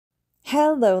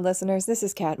Hello, listeners. This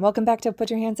is Kat. Welcome back to Put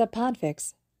Your Hands Up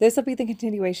Podfics. This will be the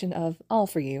continuation of All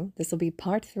For You. This will be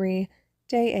Part 3,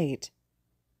 Day 8.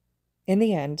 In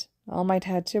the end, All Might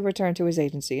had to return to his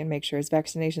agency and make sure his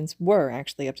vaccinations were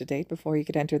actually up to date before he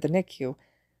could enter the NICU.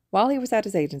 While he was at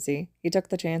his agency, he took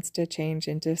the chance to change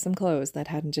into some clothes that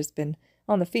hadn't just been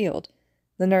on the field.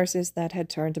 The nurses that had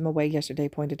turned him away yesterday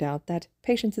pointed out that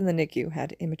patients in the NICU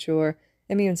had immature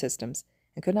immune systems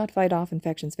and could not fight off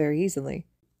infections very easily.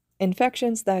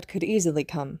 Infections that could easily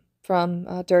come from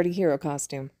a dirty hero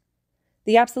costume.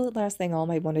 The absolute last thing All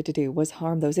Might wanted to do was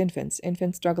harm those infants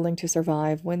struggling to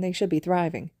survive when they should be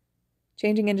thriving.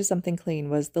 Changing into something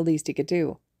clean was the least he could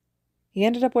do. He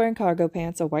ended up wearing cargo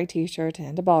pants, a white t-shirt,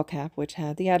 and a ball cap, which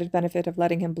had the added benefit of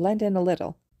letting him blend in a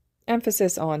little.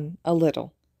 Emphasis on a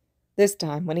little. This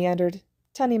time, when he entered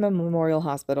Tanima Memorial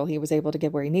Hospital, he was able to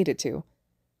get where he needed to.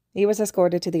 He was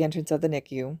escorted to the entrance of the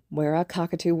NICU, where a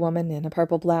cockatoo woman in a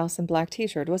purple blouse and black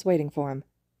t-shirt was waiting for him.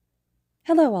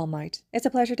 "Hello, All Might. It's a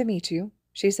pleasure to meet you,"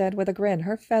 she said with a grin,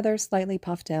 her feathers slightly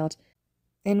puffed out,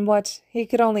 in what he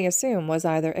could only assume was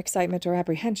either excitement or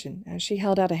apprehension, as she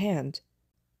held out a hand.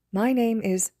 "My name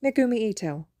is Megumi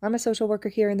Ito. I'm a social worker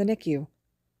here in the NICU."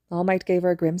 All Might gave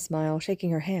her a grim smile,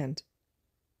 shaking her hand.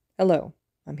 "Hello.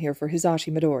 I'm here for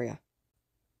Hisashi Midoriya."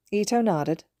 Ito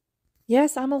nodded.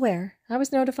 "Yes, I'm aware. I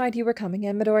was notified you were coming,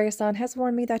 and Midoriya-san has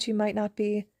warned me that you might not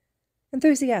be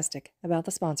enthusiastic about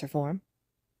the sponsor form."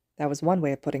 That was one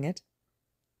way of putting it.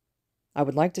 "I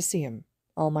would like to see him,"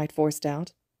 All Might forced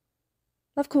out.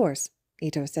 "Of course,"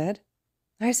 Ito said.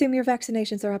 "I assume your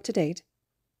vaccinations are up to date?"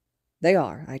 "They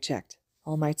are, I checked,"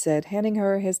 All Might said, handing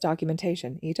her his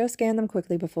documentation. Ito scanned them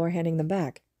quickly before handing them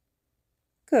back.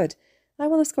 "Good. I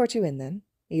will escort you in, then,"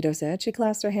 Ito said. She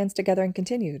clasped her hands together and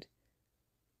continued.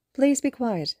 "Please be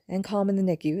quiet and calm in the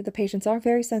NICU. The patients are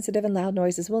very sensitive and loud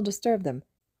noises will disturb them.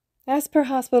 As per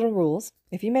hospital rules,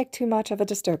 if you make too much of a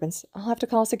disturbance, I'll have to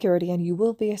call security and you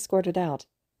will be escorted out."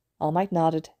 All Might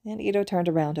nodded, and Ito turned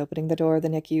around, opening the door of the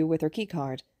NICU with her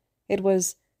keycard. It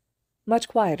was much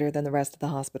quieter than the rest of the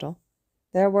hospital.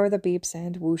 There were the beeps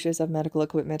and whooshes of medical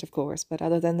equipment, of course, but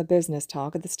other than the business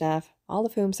talk of the staff, all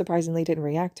of whom surprisingly didn't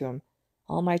react to him,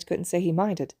 All Might couldn't say he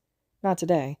minded. Not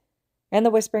today. And the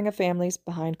whispering of families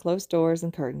behind closed doors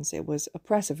and curtains, it was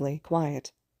oppressively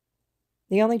quiet.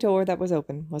 The only door that was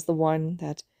open was the one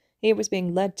that he was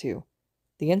being led to.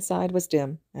 The inside was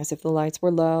dim, as if the lights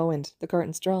were low and the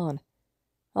curtains drawn.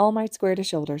 All Might squared his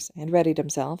shoulders and readied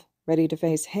himself, ready to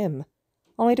face him,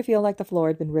 only to feel like the floor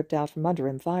had been ripped out from under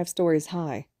him 5 stories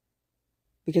high.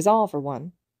 Because All, for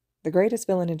one, the greatest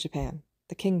villain in Japan,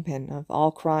 the kingpin of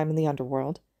all crime in the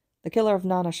underworld, the killer of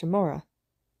Nana Shimura,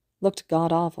 looked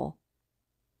god-awful.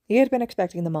 He had been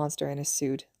expecting the monster in his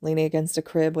suit, leaning against a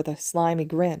crib with a slimy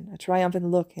grin, a triumphant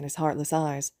look in his heartless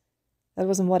eyes. That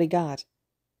wasn't what he got.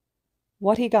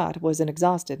 What he got was an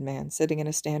exhausted man sitting in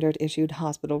a standard-issued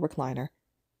hospital recliner,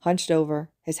 hunched over,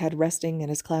 his head resting in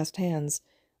his clasped hands,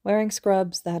 wearing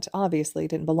scrubs that obviously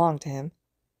didn't belong to him.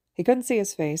 He couldn't see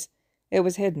his face. It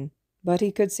was hidden, but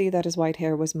he could see that his white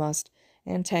hair was mussed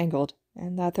and tangled,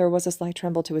 and that there was a slight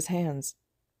tremble to his hands.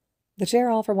 The chair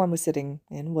All for One was sitting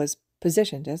in was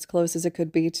positioned as close as it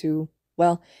could be to,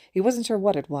 well, he wasn't sure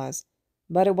what it was,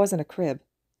 but it wasn't a crib.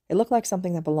 It looked like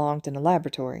something that belonged in a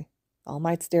laboratory. All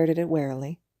Might stared at it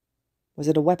warily. Was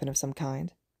it a weapon of some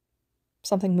kind?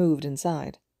 Something moved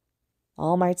inside.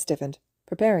 All Might stiffened,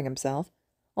 preparing himself,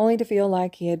 only to feel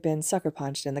like he had been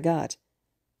sucker-punched in the gut.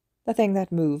 The thing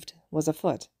that moved was a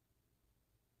foot.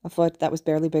 A foot that was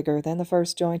barely bigger than the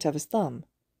first joint of his thumb.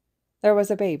 There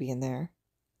was a baby in there.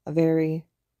 A very,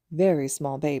 very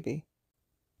small baby.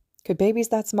 Could babies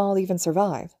that small even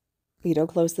survive? Ito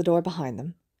closed the door behind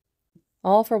them.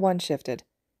 All for One shifted,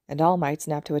 and All Might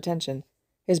snapped to attention.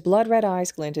 His blood-red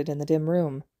eyes glinted in the dim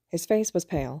room. His face was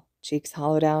pale, cheeks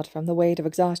hollowed out from the weight of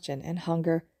exhaustion and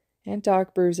hunger, and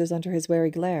dark bruises under his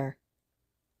wary glare.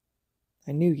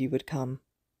 "I knew you would come."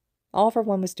 All for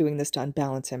One was doing this to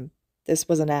unbalance him. This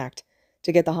was an act,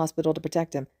 to get the hospital to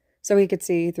protect him, so he could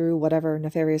see through whatever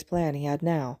nefarious plan he had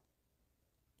now.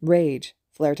 Rage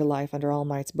flared to life under All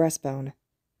Might's breastbone.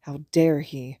 How dare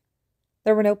he?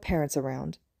 There were no parents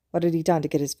around. What had he done to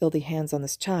get his filthy hands on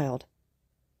this child?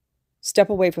 "Step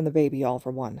away from the baby, All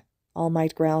for One," All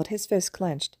Might growled, his fists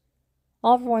clenched.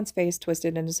 All for One's face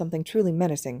twisted into something truly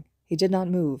menacing. He did not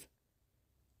move.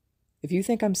 "If you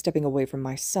think I'm stepping away from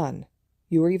my son,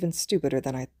 you are even stupider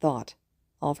than I thought,"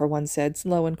 All for One said,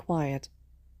 slow and quiet.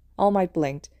 All Might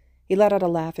blinked. He let out a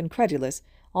laugh, incredulous.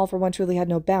 All for One truly had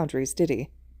no boundaries, did he?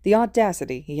 The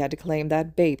audacity he had to claim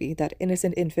that baby, that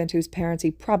innocent infant whose parents he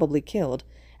probably killed,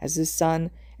 as his son,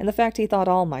 and the fact he thought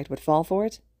All Might would fall for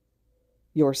it?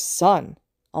 Your son,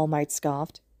 All Might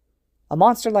scoffed. A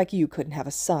monster like you couldn't have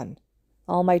a son.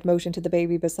 All Might motioned to the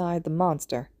baby beside the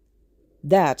monster.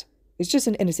 That is just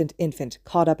an innocent infant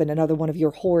caught up in another one of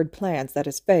your horrid plans that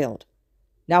has failed.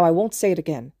 Now I won't say it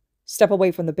again. Step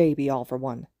away from the baby, All for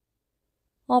One.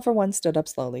 All for One stood up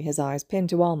slowly, his eyes pinned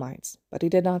to All Might's, but he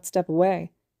did not step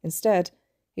away. Instead,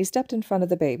 he stepped in front of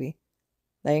the baby,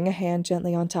 laying a hand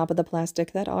gently on top of the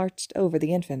plastic that arched over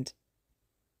the infant.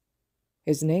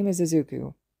 His name is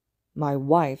Izuku. My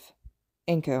wife,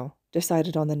 Inko,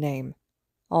 decided on the name.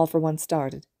 All for One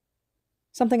started.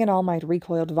 Something in All Might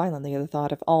recoiled violently at the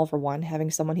thought of All for One having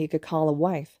someone he could call a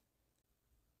wife.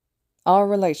 Our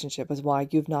relationship is why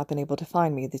you've not been able to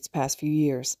find me these past few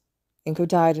years. Inko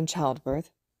died in childbirth,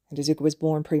 and Izuku was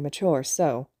born premature,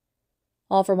 so...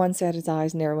 All for One said, his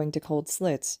eyes narrowing to cold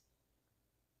slits.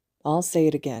 I'll say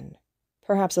it again,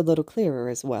 perhaps a little clearer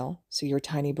as well, so your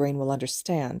tiny brain will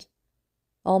understand.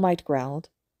 All Might growled.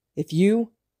 If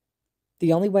you...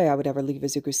 The only way I would ever leave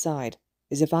Izuku's side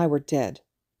is if I were dead.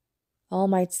 All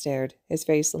Might stared, his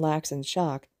face lax in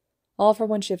shock. All for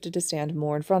One shifted to stand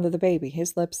more in front of the baby,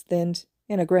 his lips thinned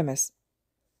in a grimace.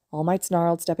 All Might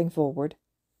snarled, stepping forward.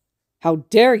 How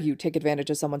dare you take advantage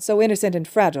of someone so innocent and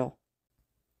fragile?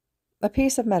 A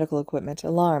piece of medical equipment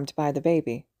alarmed by the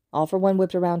baby. All for One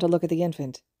whipped around to look at the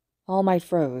infant. All Might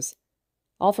froze.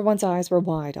 All for One's eyes were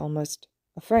wide, almost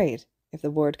afraid, if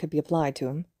the word could be applied to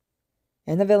him.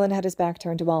 And the villain had his back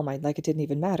turned to All Might like it didn't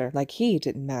even matter, like he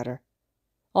didn't matter.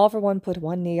 All for One put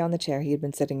one knee on the chair he had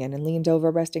been sitting in and leaned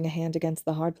over, resting a hand against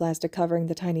the hard plastic covering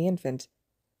the tiny infant.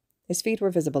 His feet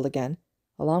were visible again,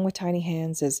 along with tiny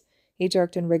hands, as he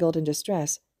jerked and wriggled in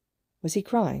distress. Was he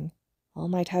crying? All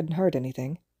Might hadn't heard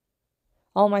anything.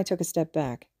 All Might took a step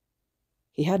back.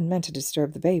 He hadn't meant to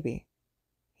disturb the baby.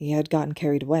 He had gotten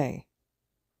carried away.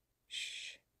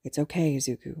 Shh, it's okay,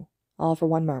 Izuku, All for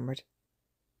One murmured.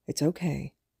 It's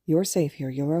okay. You're safe here,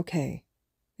 you're okay.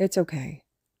 It's okay.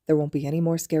 There won't be any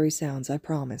more scary sounds, I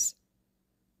promise.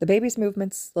 The baby's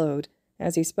movements slowed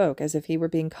as he spoke, as if he were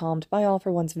being calmed by All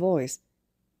for One's voice.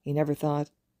 He never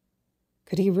thought.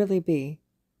 Could he really be?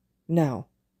 No.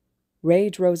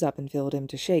 Rage rose up and filled him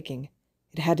to shaking.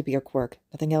 It had to be a quirk.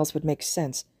 Nothing else would make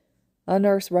sense. A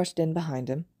nurse rushed in behind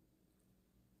him.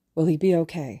 Will he be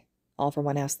okay? All for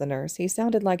One asked the nurse. He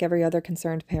sounded like every other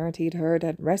concerned parent he'd heard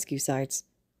at rescue sites.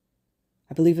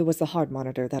 I believe it was the heart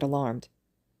monitor that alarmed.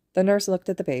 The nurse looked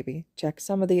at the baby, checked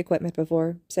some of the equipment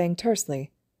before saying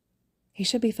tersely, He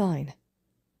should be fine.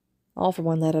 All for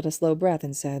One let out a slow breath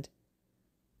and said,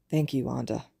 Thank you,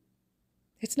 Anda.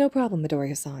 It's no problem,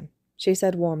 Midoriya-san, she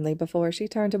said warmly before she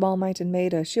turned to All Might and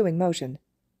made a shooing motion.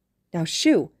 Now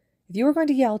shoo! If you are going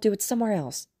to yell, do it somewhere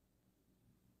else.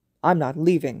 I'm not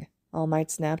leaving, All Might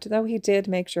snapped, though he did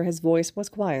make sure his voice was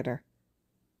quieter.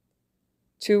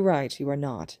 Too right, you are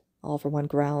not, All for One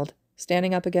growled,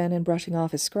 standing up again and brushing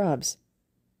off his scrubs.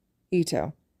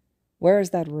 Ito, where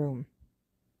is that room?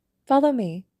 Follow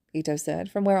me, Ito said,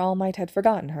 from where All Might had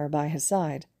forgotten her by his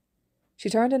side. She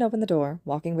turned and opened the door,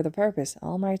 walking with a purpose.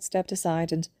 All Might stepped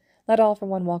aside and let All for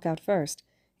One walk out first.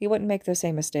 He wouldn't make the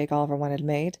same mistake All for One had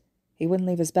made. He wouldn't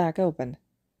leave his back open.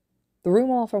 The room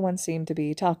All for One seemed to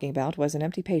be talking about was an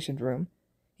empty patient room.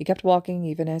 He kept walking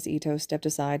even as Ito stepped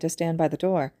aside to stand by the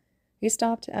door. He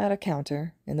stopped at a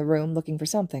counter in the room looking for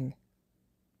something.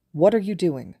 What are you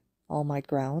doing? All Might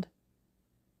growled.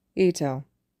 Ito,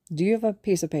 do you have a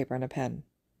piece of paper and a pen?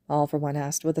 All for One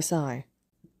asked with a sigh.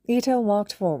 Ito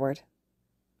walked forward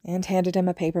and handed him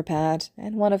a paper pad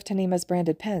and one of Tanima's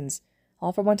branded pens.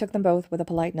 All for One took them both with a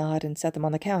polite nod and set them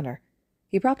on the counter.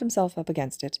 He propped himself up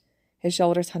against it, his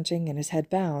shoulders hunching and his head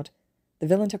bowed. The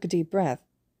villain took a deep breath.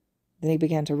 Then he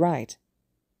began to write.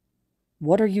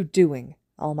 What are you doing?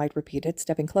 All Might repeated,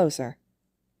 stepping closer.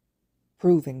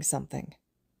 Proving something,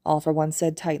 All for One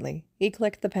said tightly. He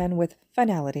clicked the pen with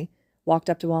finality, walked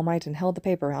up to All Might and held the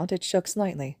paper out. It shook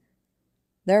slightly.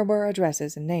 There were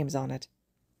addresses and names on it.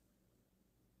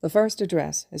 The first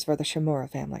address is for the Shimura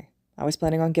family. I was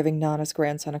planning on giving Nana's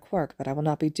grandson a quirk, but I will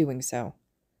not be doing so.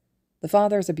 The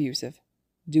father is abusive.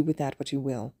 Do with that what you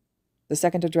will. The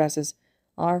second addresses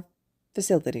are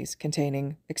facilities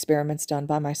containing experiments done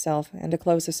by myself and a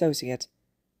close associate.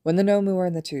 When the Nomu are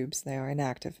in the tubes, they are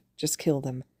inactive. Just kill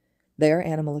them. They are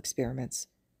animal experiments.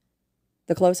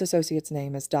 The close associate's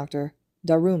name is Dr.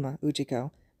 Daruma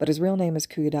Ujiko, but his real name is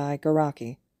Kudai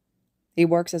Garaki. He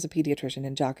works as a pediatrician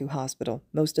in Jaku Hospital.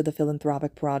 Most of the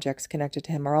philanthropic projects connected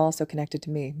to him are also connected to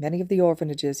me. Many of the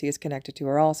orphanages he is connected to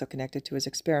are also connected to his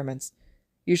experiments.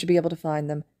 You should be able to find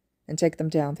them and take them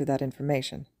down through that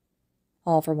information.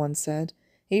 All for One said.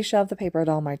 He shoved the paper at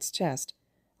All Might's chest.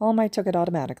 All Might took it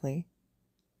automatically.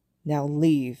 Now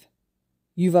leave.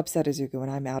 You've upset Izuku, and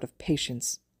I'm out of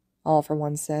patience, All for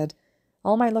One said.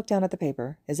 All Might looked down at the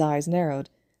paper, his eyes narrowed.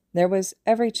 There was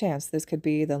every chance this could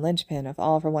be the linchpin of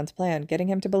All for One's plan, getting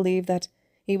him to believe that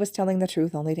he was telling the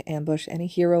truth only to ambush any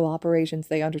hero operations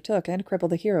they undertook and cripple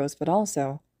the heroes, but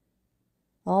also...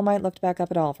 All Might looked back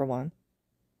up at All for One.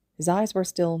 His eyes were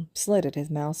still slitted,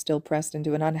 his mouth still pressed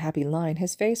into an unhappy line,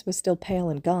 his face was still pale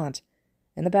and gaunt,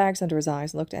 and the bags under his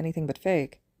eyes looked anything but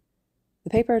fake. The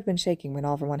paper had been shaking when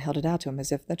All for One held it out to him,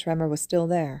 as if the tremor was still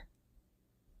there.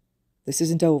 "This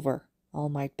isn't over," All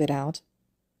Might bit out.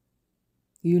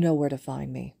 "You know where to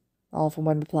find me," All for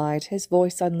One replied, his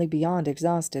voice suddenly beyond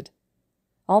exhausted.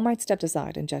 All Might stepped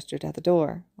aside and gestured at the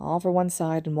door. All for One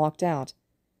sighed and walked out.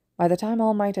 By the time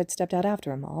All Might had stepped out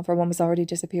after him, All for One was already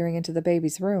disappearing into the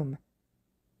baby's room.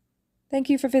 "Thank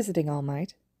you for visiting, All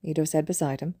Might," Ito said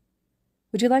beside him.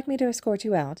 "Would you like me to escort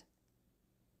you out?"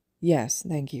 "Yes,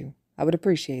 thank you. I would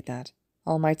appreciate that,"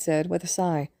 All Might said with a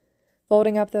sigh,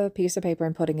 folding up the piece of paper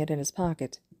and putting it in his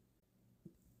pocket.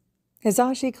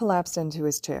 Hizashi collapsed into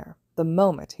his chair. The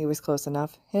moment he was close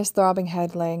enough, his throbbing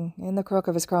head laying in the crook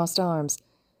of his crossed arms.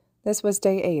 This was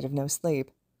day 8 of no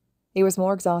sleep. He was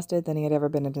more exhausted than he had ever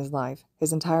been in his life.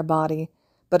 His entire body,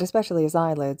 but especially his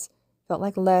eyelids, felt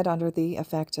like lead under the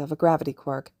effect of a gravity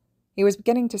quirk. He was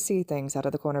beginning to see things out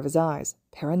of the corner of his eyes.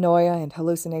 Paranoia and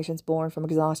hallucinations born from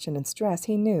exhaustion and stress,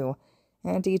 he knew,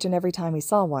 and each and every time he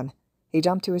saw one, he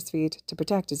jumped to his feet to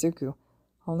protect Izuku,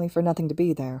 only for nothing to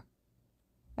be there.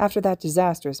 After that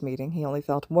disastrous meeting, he only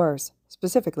felt worse.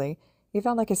 Specifically, he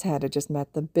felt like his head had just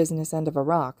met the business end of a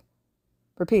rock.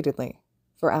 Repeatedly,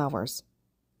 for hours.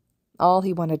 All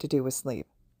he wanted to do was sleep.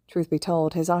 Truth be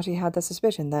told, Hizashi had the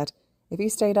suspicion that, if he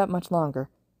stayed up much longer,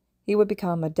 he would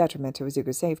become a detriment to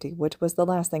Izuku's safety, which was the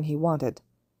last thing he wanted.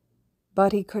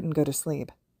 But he couldn't go to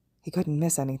sleep. He couldn't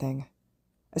miss anything.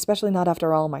 Especially not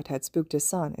after All Might had spooked his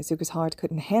son. Izuku's heart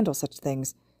couldn't handle such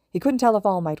things. He couldn't tell if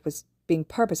All Might was being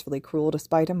purposefully cruel to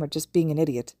spite him or just being an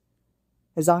idiot.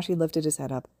 Hizashi lifted his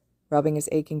head up, rubbing his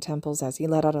aching temples as he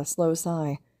let out a slow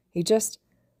sigh. He just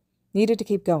needed to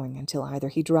keep going until either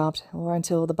he dropped or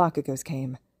until the Bakugos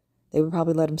came. They would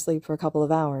probably let him sleep for a couple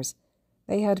of hours.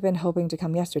 They had been hoping to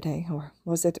come yesterday, or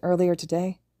was it earlier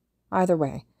today? Either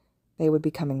way, they would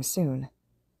be coming soon.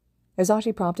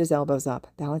 Hizashi propped his elbows up,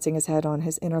 balancing his head on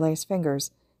his interlaced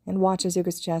fingers, and watched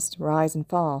Izuku's chest rise and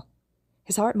fall.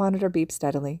 His heart monitor beeped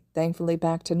steadily, thankfully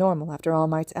back to normal after All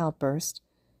Might's outburst.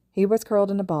 He was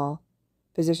curled in a ball,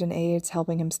 physician aides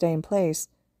helping him stay in place.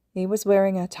 He was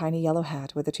wearing a tiny yellow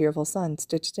hat with a cheerful sun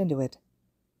stitched into it.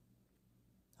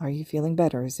 "Are you feeling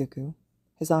better, Izuku?"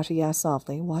 Hizashi asked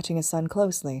softly, watching his son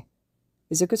closely.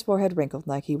 Izuku's forehead wrinkled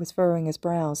like he was furrowing his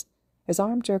brows. His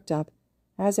arm jerked up,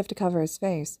 as if to cover his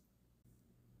face.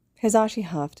 Hizashi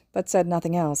huffed, but said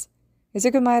nothing else.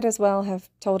 Izuku might as well have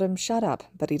told him shut up,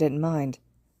 but he didn't mind.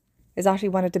 Hizashi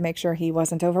wanted to make sure he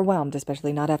wasn't overwhelmed,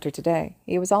 especially not after today.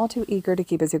 He was all too eager to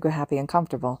keep Izuku happy and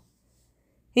comfortable.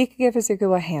 He could give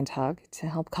Izuku a hand hug to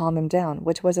help calm him down,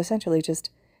 which was essentially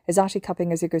just Hizashi cupping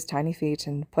Izuku's tiny feet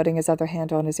and putting his other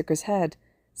hand on Izuku's head,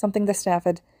 something the staff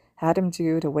had him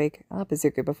do to wake up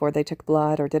Izuku before they took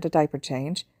blood or did a diaper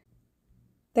change.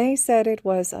 They said it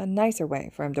was a nicer way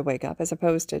for him to wake up as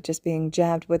opposed to just being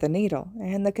jabbed with a needle,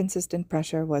 and the consistent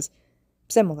pressure was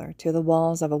similar to the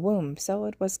walls of a womb, so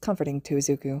it was comforting to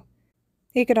Izuku.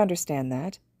 He could understand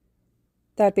that.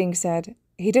 That being said,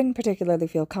 he didn't particularly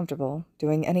feel comfortable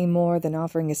doing any more than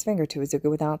offering his finger to Izuku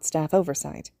without staff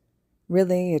oversight.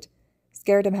 Really, it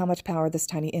scared him how much power this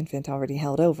tiny infant already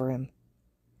held over him.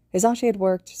 Hizashi had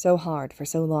worked so hard for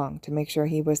so long to make sure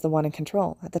he was the one in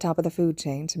control, at the top of the food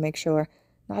chain, to make sure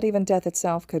not even death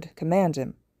itself could command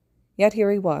him. Yet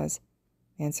here he was,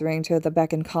 answering to the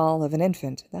beck and call of an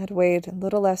infant that weighed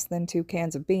little less than 2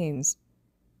 cans of beans.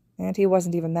 And he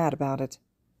wasn't even mad about it.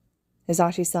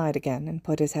 Hizashi sighed again and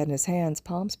put his head in his hands,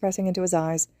 palms pressing into his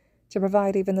eyes to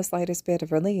provide even the slightest bit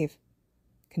of relief.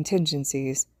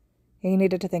 Contingencies. He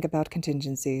needed to think about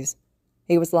contingencies.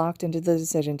 He was locked into the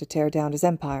decision to tear down his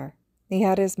empire. He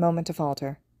had his moment to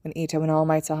falter. When Ito and All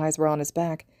Might's eyes were on his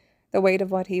back, the weight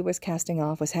of what he was casting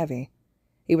off was heavy.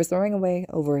 He was throwing away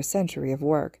over a century of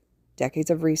work, decades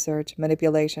of research,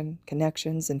 manipulation,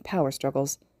 connections, and power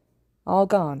struggles, all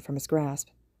gone from his grasp.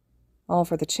 All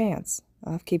for the chance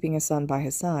of keeping his son by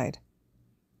his side.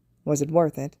 Was it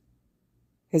worth it?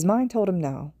 His mind told him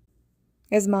no.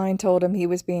 His mind told him he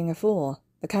was being a fool,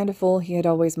 the kind of fool he had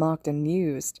always mocked and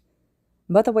used.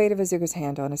 But the weight of Izuku's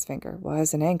hand on his finger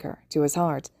was an anchor to his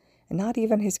heart, and not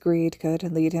even his greed could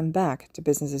lead him back to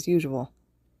business as usual.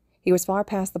 He was far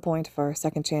past the point for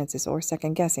second chances or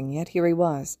second-guessing, yet here he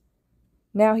was.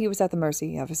 Now he was at the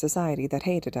mercy of a society that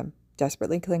hated him,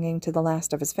 desperately clinging to the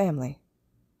last of his family.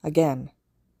 Again.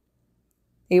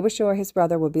 He was sure his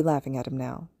brother would be laughing at him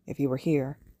now, if he were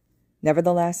here.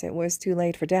 Nevertheless, it was too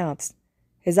late for doubts.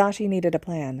 Hizashi needed a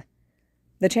plan.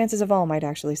 The chances of All Might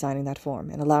actually signing that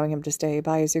form and allowing him to stay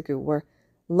by Izuku were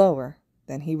lower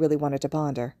than he really wanted to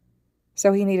ponder.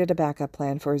 So he needed a backup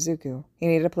plan for Izuku. He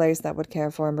needed a place that would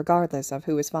care for him regardless of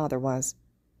who his father was.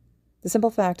 The simple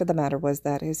fact of the matter was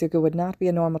that Izuku would not be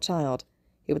a normal child.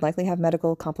 He would likely have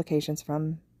medical complications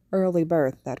from early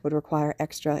birth that would require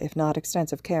extra, if not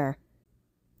extensive, care.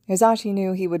 Hizashi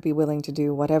knew he would be willing to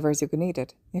do whatever Izuku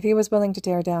needed. If he was willing to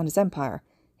tear down his empire,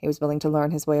 he was willing to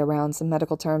learn his way around some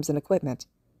medical terms and equipment.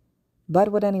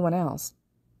 But would anyone else?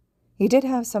 He did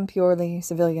have some purely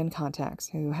civilian contacts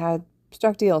who had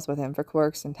struck deals with him for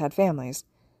quirks and had families,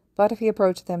 but if he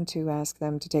approached them to ask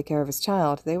them to take care of his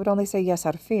child, they would only say yes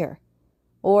out of fear.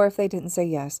 Or if they didn't say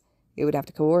yes, he would have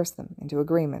to coerce them into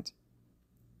agreement.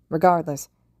 Regardless,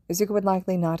 Izuku would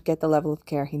likely not get the level of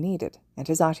care he needed, and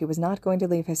Hizashi was not going to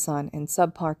leave his son in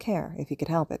subpar care if he could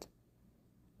help it.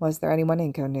 Was there anyone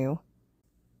Inko knew?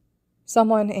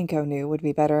 Someone Inko knew would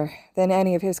be better than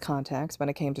any of his contacts when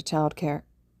it came to child care.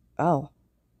 Oh.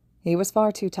 He was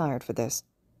far too tired for this.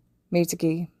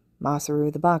 Mitsuki,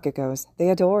 Masaru, the Bakugos, they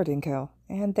adored Inko,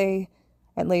 and they,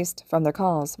 at least from their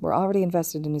calls, were already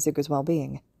invested in Izuku's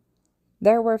well-being.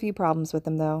 There were a few problems with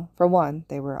them, though. For one,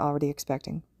 they were already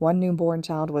expecting. One newborn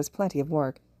child was plenty of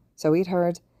work, so he'd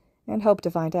heard and hoped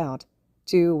to find out.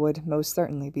 Two would most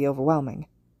certainly be overwhelming,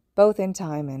 both in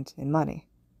time and in money.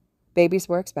 Babies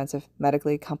were expensive,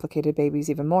 medically complicated babies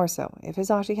even more so. If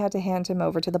Hizashi had to hand him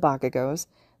over to the Bakugos,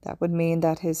 that would mean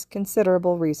that his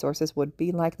considerable resources would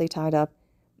be likely tied up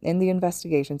in the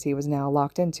investigations he was now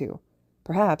locked into.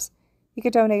 Perhaps he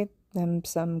could donate them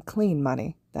some clean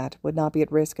money that would not be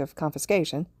at risk of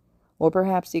confiscation, or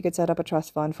perhaps he could set up a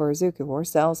trust fund for Izuku or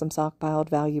sell some stockpiled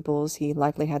valuables he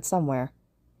likely had somewhere.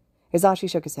 Hizashi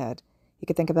shook his head. He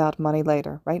could think about money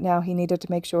later. Right now he needed to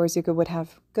make sure Izuku would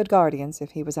have good guardians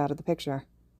if he was out of the picture.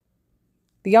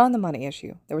 Beyond the money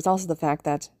issue, there was also the fact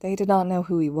that they did not know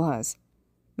who he was.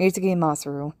 Mitsuki and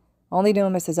Masaru only knew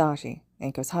him as Hizashi,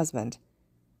 Inko's husband.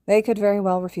 They could very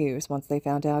well refuse once they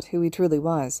found out who he truly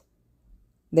was.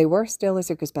 They were still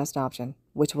Izuku's best option,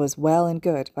 which was well and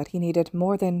good, but he needed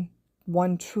more than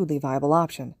one truly viable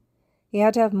option. He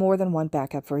had to have more than one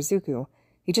backup for Izuku.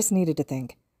 He just needed to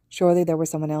think. Surely there was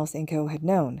someone else Inko had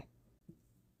known.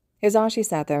 Hizashi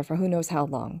sat there for who knows how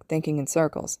long, thinking in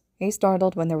circles. He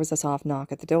startled when there was a soft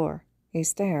knock at the door. He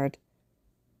stared.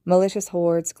 Malicious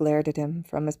hordes glared at him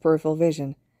from his peripheral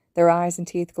vision. Their eyes and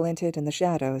teeth glinted in the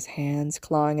shadows, hands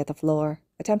clawing at the floor,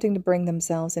 attempting to bring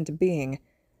themselves into being.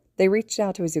 They reached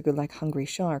out to Izuku like hungry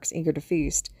sharks, eager to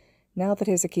feast, now that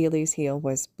his Achilles' heel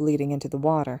was bleeding into the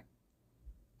water.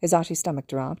 Hizashi's stomach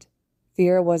dropped.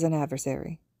 Fear was an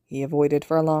adversary. He avoided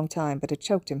for a long time, but it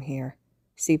choked him here,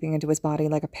 seeping into his body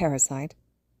like a parasite.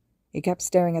 He kept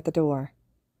staring at the door.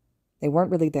 They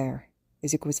weren't really there.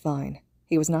 Izuku was fine.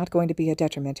 He was not going to be a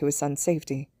detriment to his son's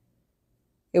safety.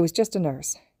 It was just a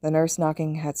nurse. The nurse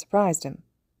knocking had surprised him.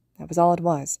 That was all it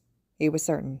was. He was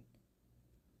certain.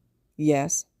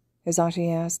 "Yes?"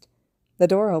 Hizashi asked. The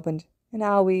door opened, and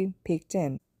Aoi peeked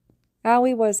in.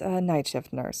 Aoi was a night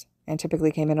shift nurse, and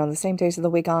typically came in on the same days of the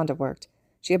week Anda worked.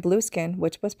 She had blue skin,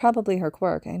 which was probably her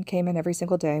quirk, and came in every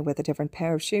single day with a different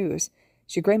pair of shoes.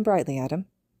 She grinned brightly at him.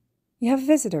 "You have a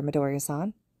visitor,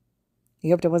 Midoriya-san." He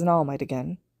hoped it wasn't All Might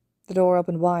again. The door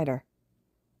opened wider.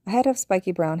 A head of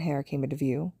spiky brown hair came into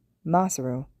view.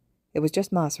 Masaru. It was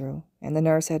just Masaru, and the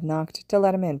nurse had knocked to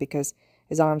let him in because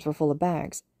his arms were full of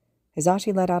bags.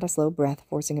 Hizashi let out a slow breath,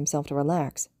 forcing himself to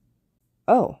relax.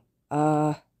 "Oh,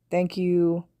 thank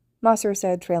you," Masaru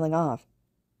said, trailing off.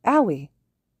 "Aoi!"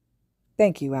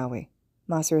 "Thank you, Aoi,"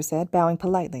 Masaru said, bowing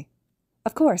politely.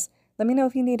 "Of course. Let me know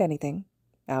if you need anything,"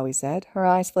 Aoi said, her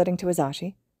eyes flitting to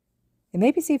Hizashi. "And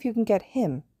maybe see if you can get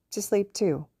him to sleep,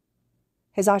 too."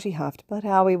 Hizashi huffed, but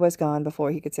Aoi was gone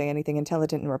before he could say anything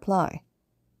intelligent in reply.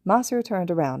 Masaru turned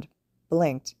around,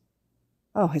 blinked.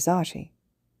 "Oh, Hizashi,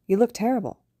 you look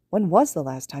terrible. When was the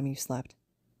last time you slept?"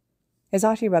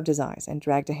 Hizashi rubbed his eyes and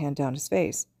dragged a hand down his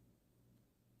face.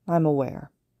 "I'm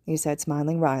aware," he said,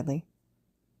 smiling wryly.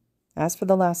 "As for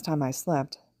the last time I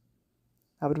slept,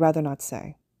 I would rather not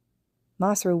say."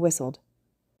 Masaru whistled.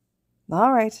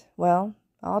 "All right, well,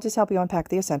 I'll just help you unpack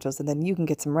the essentials and then you can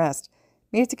get some rest.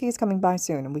 Mitsuki is coming by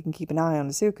soon and we can keep an eye on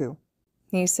Izuku,"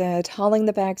 he said, hauling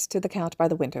the bags to the couch by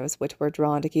the windows, which were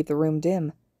drawn to keep the room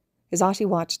dim. Hizashi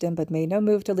watched him but made no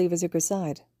move to leave Izuku's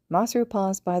side. Masaru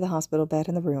paused by the hospital bed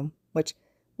in the room, which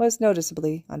was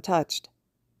noticeably untouched.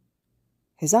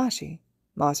 "Hizashi,"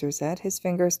 Masaru said, his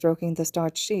fingers stroking the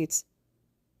starched sheets.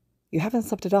 You haven't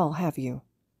slept at all, have you?"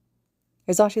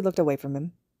 Hizashi looked away from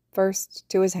him, first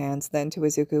to his hands, then to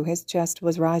Izuku. His chest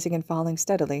was rising and falling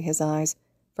steadily, his eyes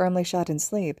firmly shut in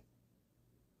sleep.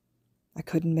 "I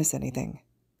couldn't miss anything,"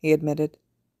 he admitted.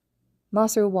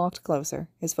 Masaru walked closer,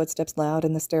 his footsteps loud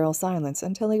in the sterile silence,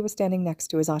 until he was standing next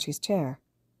to Hizashi's chair.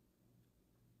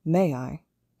 "May I?"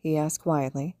 he asked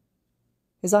quietly.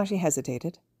 Hizashi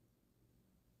hesitated.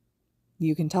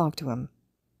 "You can talk to him.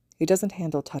 He doesn't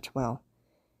handle touch well,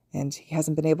 and he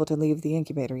hasn't been able to leave the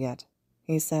incubator yet,"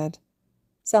 he said.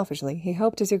 Selfishly, he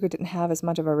hoped Izuku didn't have as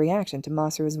much of a reaction to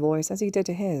Masaru's voice as he did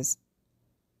to his.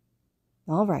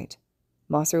 "All right."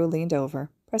 Masaru leaned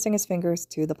over, pressing his fingers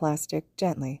to the plastic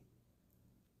gently.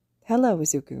 "Hello,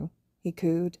 Izuku," he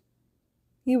cooed.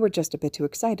 "You were just a bit too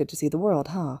excited to see the world,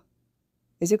 huh?"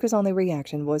 Izuku's only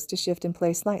reaction was to shift in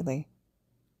place slightly.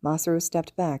 Masaru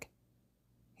stepped back.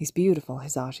 "He's beautiful,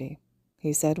 Hizashi,"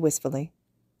 he said wistfully.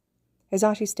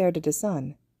 Hizashi stared at his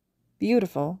son.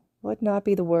 Beautiful would not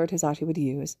be the word Hizashi would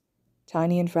use.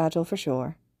 Tiny and fragile for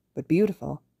sure, but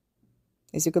beautiful.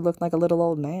 Izuku looked like a little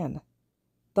old man.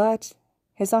 But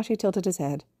Hizashi tilted his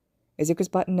head. Izuku's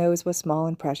button nose was small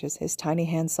and precious, his tiny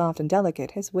hands soft and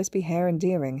delicate, his wispy hair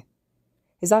endearing.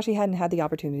 Hizashi hadn't had the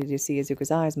opportunity to see Izuku's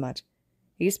eyes much.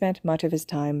 He spent much of his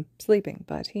time sleeping,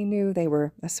 but he knew they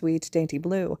were a sweet, dainty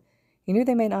blue. He knew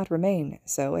they may not remain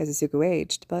so as Izuku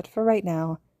aged, but for right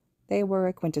now, they were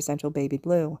a quintessential baby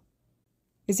blue.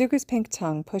 Izuku's pink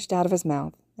tongue pushed out of his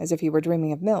mouth, as if he were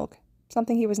dreaming of milk,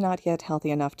 something he was not yet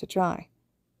healthy enough to try.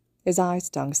 His eyes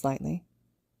stung slightly.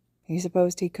 He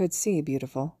supposed he could see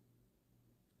beautiful.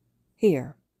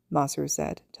 "Here," Masaru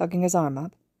said, tugging his arm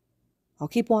up. "I'll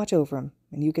keep watch over him,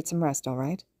 and you get some rest, all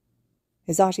right?"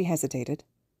 Hizashi hesitated.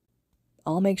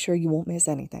 "I'll make sure you won't miss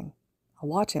anything. I'll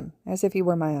watch him as if he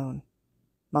were my own."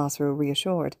 Masaru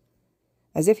reassured.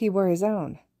 As if he were his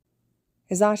own.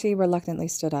 Hizashi reluctantly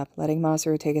stood up, letting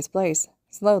Masaru take his place.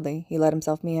 Slowly, he let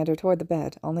himself meander toward the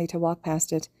bed, only to walk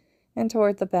past it and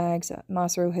toward the bags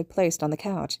Masaru had placed on the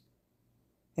couch.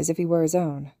 As if he were his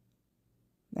own.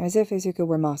 As if Izuku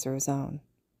were Masaru's own.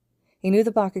 He knew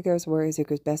the Bakugos were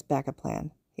Izuku's best backup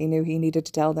plan. He knew he needed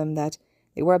to tell them that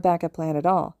they were a backup plan at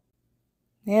all.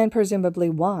 And presumably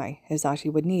why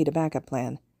Hizashi would need a backup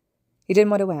plan. He didn't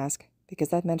want to ask, because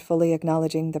that meant fully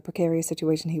acknowledging the precarious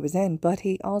situation he was in, but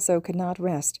he also could not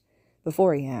rest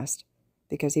before he asked,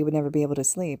 because he would never be able to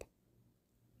sleep.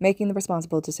 Making the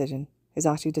responsible decision,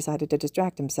 Hizashi decided to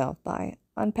distract himself by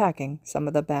unpacking some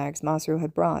of the bags Masaru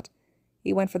had brought.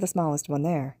 He went for the smallest one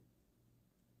there.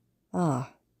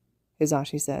 "Ah,"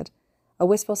 Hizashi said, a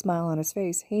wistful smile on his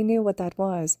face. He knew what that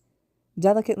was.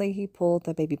 Delicately, he pulled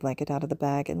the baby blanket out of the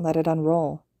bag and let it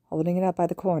unroll, holding it up by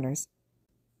the corners.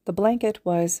 The blanket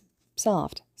was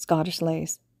soft, Scottish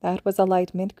lace. That was a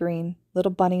light mint green,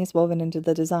 little bunnies woven into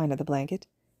the design of the blanket.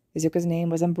 Izuku's name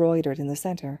was embroidered in the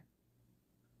center.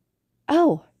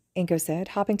 "Oh!" Inko said,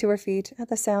 hopping to her feet at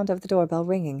the sound of the doorbell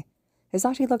ringing.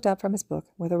 Hizashi looked up from his book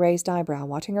with a raised eyebrow,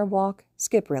 watching her walk,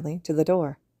 skip really, to the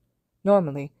door.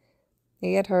 Normally,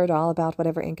 he had heard all about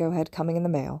whatever Inko had coming in the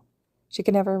mail. She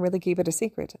could never really keep it a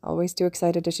secret, always too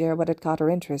excited to share what had caught her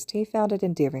interest. He found it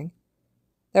endearing.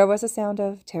 There was a sound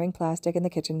of tearing plastic in the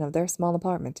kitchen of their small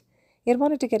apartment. He had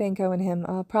wanted to get Inko and him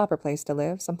a proper place to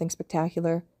live, something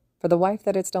spectacular, for the wife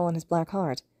that had stolen his black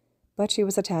heart. But she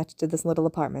was attached to this little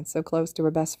apartment so close to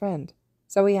her best friend,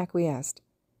 so he acquiesced.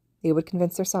 He would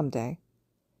convince her some day.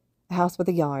 A house with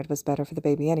a yard was better for the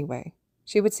baby anyway.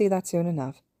 She would see that soon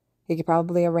enough. He could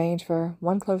probably arrange for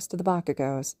one close to the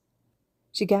Bakugos.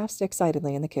 She gasped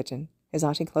excitedly in the kitchen.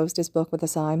 Hizashi closed his book with a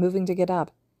sigh, moving to get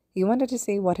up. He wanted to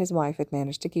see what his wife had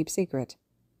managed to keep secret.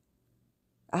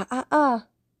 Ah,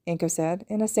 Inko said,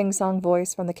 in a sing-song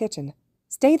voice from the kitchen.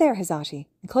 "Stay there, Hizashi,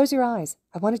 and close your eyes.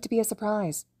 I want it to be a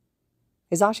surprise."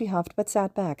 Hizashi huffed but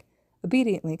sat back,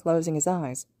 obediently closing his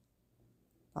eyes.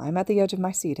 "I'm at the edge of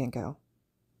my seat, Inko."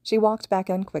 She walked back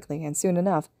in quickly, and soon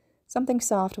enough, something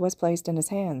soft was placed in his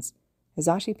hands.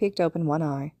 Hizashi peeked open one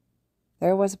eye.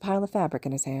 There was a pile of fabric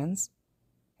in his hands.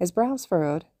 His brows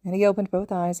furrowed, and he opened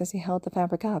both eyes as he held the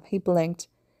fabric up. He blinked.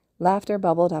 Laughter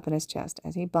bubbled up in his chest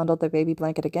as he bundled the baby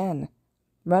blanket again,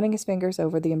 running his fingers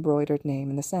over the embroidered name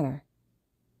in the center.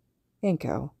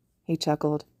 "Inko," he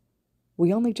chuckled.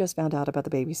 "We only just found out about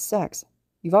the baby's sex.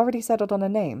 You've already settled on a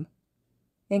name?"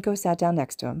 Inko sat down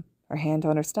next to him, her hand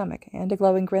on her stomach and a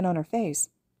glowing grin on her face.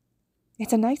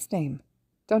 "It's a nice name,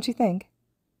 don't you think?"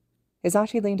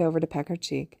 Hizashi leaned over to peck her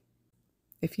cheek.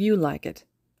 "If you like it,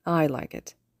 I like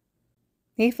it."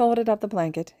 He folded up the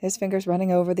blanket, his fingers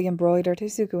running over the embroidered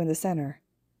Izuku in the center.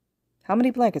 "How many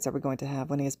blankets are we going to have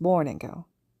when he is born, Inko?"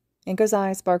 Inko's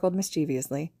eyes sparkled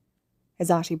mischievously.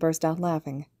 Hizashi burst out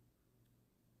laughing.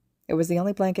 It was the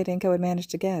only blanket Inko had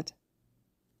managed to get.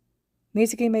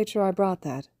 Mitsuki made sure I brought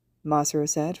that, Masaru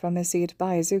said from his seat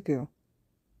by Izuku.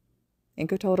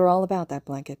 Inko told her all about that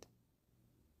blanket.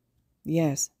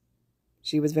 Yes,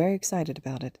 she was very excited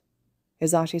about it,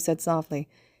 Hizashi said softly.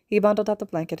 He bundled up the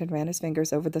blanket and ran his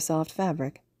fingers over the soft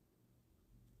fabric.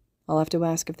 I'll have to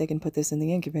ask if they can put this in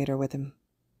the incubator with him.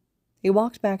 He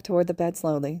walked back toward the bed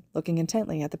slowly, looking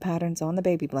intently at the patterns on the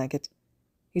baby blanket.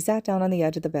 He sat down on the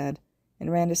edge of the bed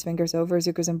and ran his fingers over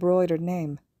Izuku's embroidered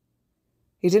name.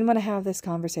 He didn't want to have this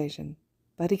conversation,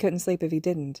 but he couldn't sleep if he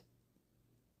didn't.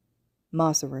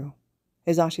 Masaru.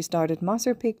 Hizashi started.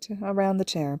 Masaru peeked around the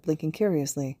chair, blinking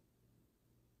curiously.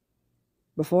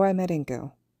 Before I met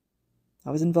Inko, I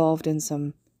was involved in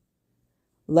some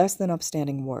less than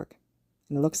upstanding work,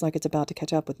 and it looks like it's about to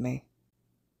catch up with me,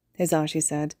 Hizashi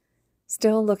said,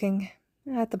 still looking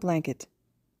at the blanket.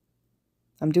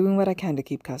 I'm doing what I can to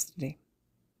keep custody,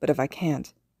 but if I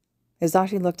can't,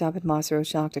 Hizashi looked up at Masaru's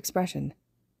shocked expression.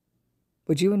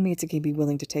 Would you and Mitsuki be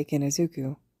willing to take in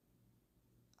Izuku?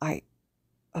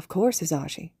 Of course,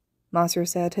 Hizashi, Masaru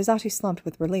said. Hizashi slumped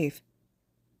with relief.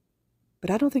 But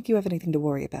I don't think you have anything to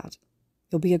worry about.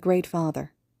 You'll be a great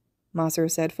father,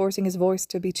 Masaru said, forcing his voice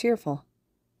to be cheerful.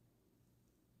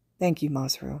 Thank you,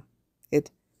 Masaru.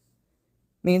 It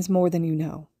means more than you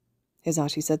know,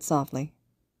 Hizashi said softly.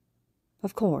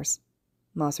 Of course,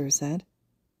 Masaru said.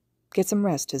 Get some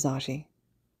rest, Hizashi.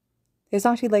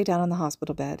 Hizashi lay down on the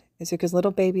hospital bed, Izuku's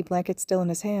little baby blanket still in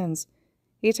his hands.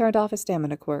 He turned off his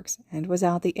stamina quirks and was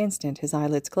out the instant his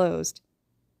eyelids closed.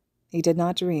 He did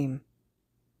not dream.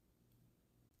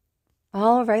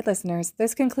 All right, listeners,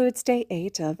 this concludes Day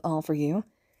 8 of All For You.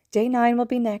 Day 9 will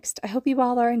be next. I hope you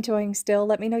all are enjoying still.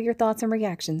 Let me know your thoughts and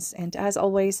reactions. And as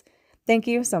always, thank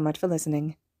you so much for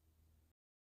listening.